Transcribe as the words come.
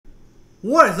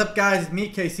What is up, guys? It's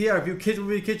me, KC. I review kids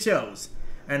movie kid shows.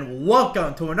 And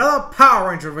welcome to another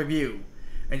Power Rangers review.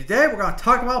 And today we're going to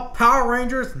talk about Power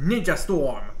Rangers Ninja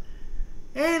Storm.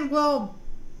 And well,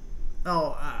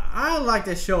 I like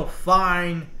this show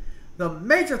fine. The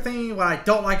major thing what I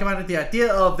don't like about it, the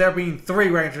idea of there being 3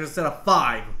 Rangers instead of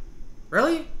 5.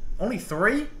 Really? Only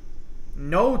 3?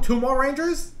 No 2 more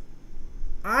Rangers?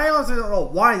 I honestly don't know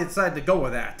why they decided to go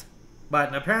with that.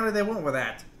 But apparently they went with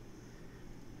that.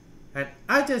 And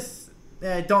I just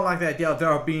don't like the idea of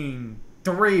there being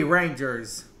 3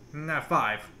 Rangers, not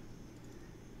 5.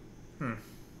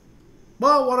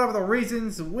 Well, whatever the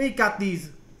reasons, we got these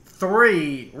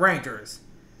 3 Rangers.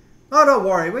 Oh, don't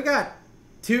worry, we got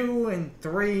 2 and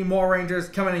 3 more Rangers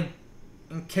coming in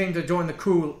and came to join the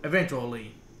crew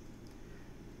eventually.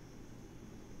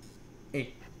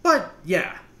 But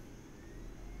yeah,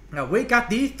 now we got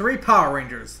these 3 Power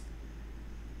Rangers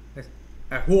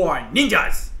who are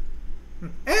ninjas.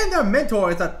 And their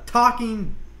mentor is a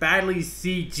talking, badly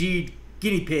CG'd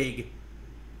guinea pig.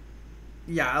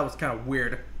 Yeah, that was kind of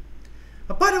weird.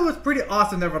 But it was pretty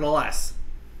awesome nevertheless.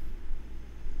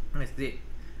 And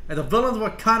the villains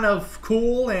were kind of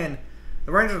cool, and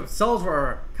the Rangers themselves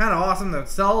were kind of awesome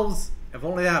themselves. If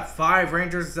only they had 5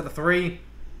 Rangers instead of 3.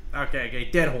 Okay,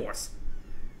 dead horse.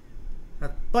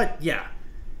 But yeah,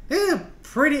 they're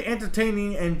pretty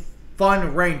entertaining and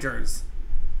fun Rangers.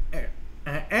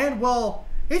 And well,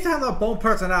 each had their own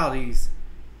personalities.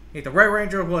 The Red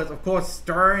Ranger was, of course,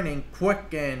 stern and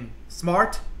quick and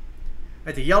smart.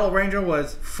 The Yellow Ranger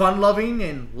was fun-loving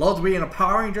and loved being a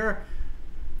Power Ranger.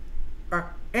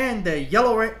 And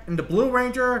the Blue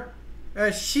Ranger,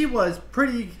 she was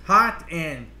pretty hot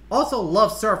and also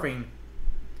loved surfing.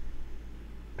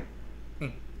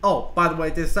 Oh, by the way,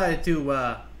 they decided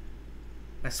to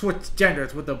switch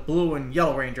genders with the Blue and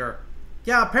Yellow Ranger.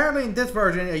 Yeah, apparently in this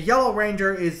version, a Yellow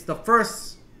Ranger is the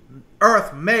first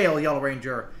Earth male Yellow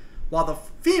Ranger, while the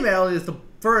female is the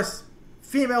first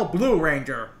female Blue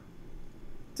Ranger.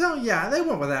 So yeah, they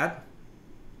went with that.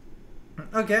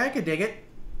 Okay, I could dig it.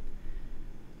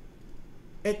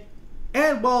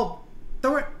 They're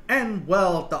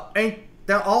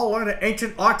all learning the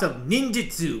ancient arts of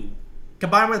ninjutsu,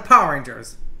 combined with Power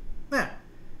Rangers. Yeah,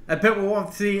 I bet we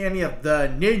won't see any of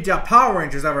the Ninja Power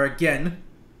Rangers ever again.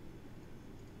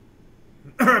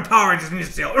 Power Rangers Ninja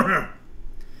Steel.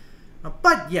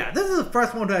 But yeah, this is the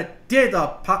first one that did the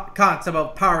concept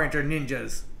of Power Ranger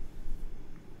ninjas.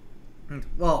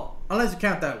 Well, unless you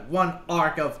count that one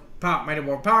arc of Mighty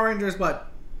Morphin Power Rangers,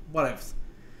 but what ifs.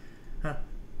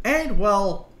 And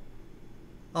well,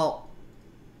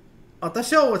 the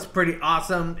show was pretty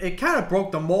awesome. It kind of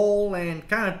broke the mold and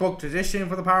kind of broke tradition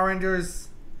for the Power Rangers.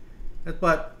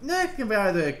 But that can be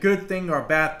either a good thing or a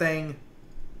bad thing.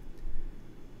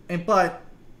 But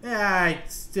I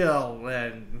still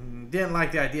didn't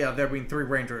like the idea of there being 3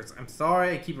 Rangers. I'm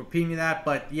sorry I keep repeating that,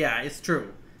 but yeah, it's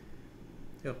true.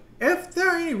 If there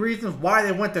are any reasons why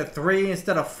they went to 3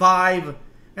 instead of 5,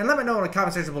 and let me know in the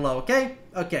comment section below, okay?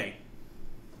 Okay.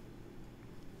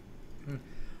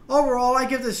 Overall, I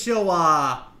give this show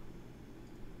a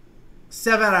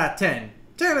 7 out of 10.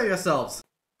 Check it out yourselves.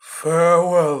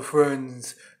 Farewell,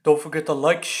 friends. Don't forget to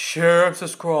like, share, and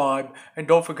subscribe. And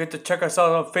don't forget to check us out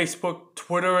on Facebook,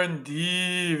 Twitter, and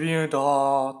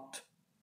DeviantArt.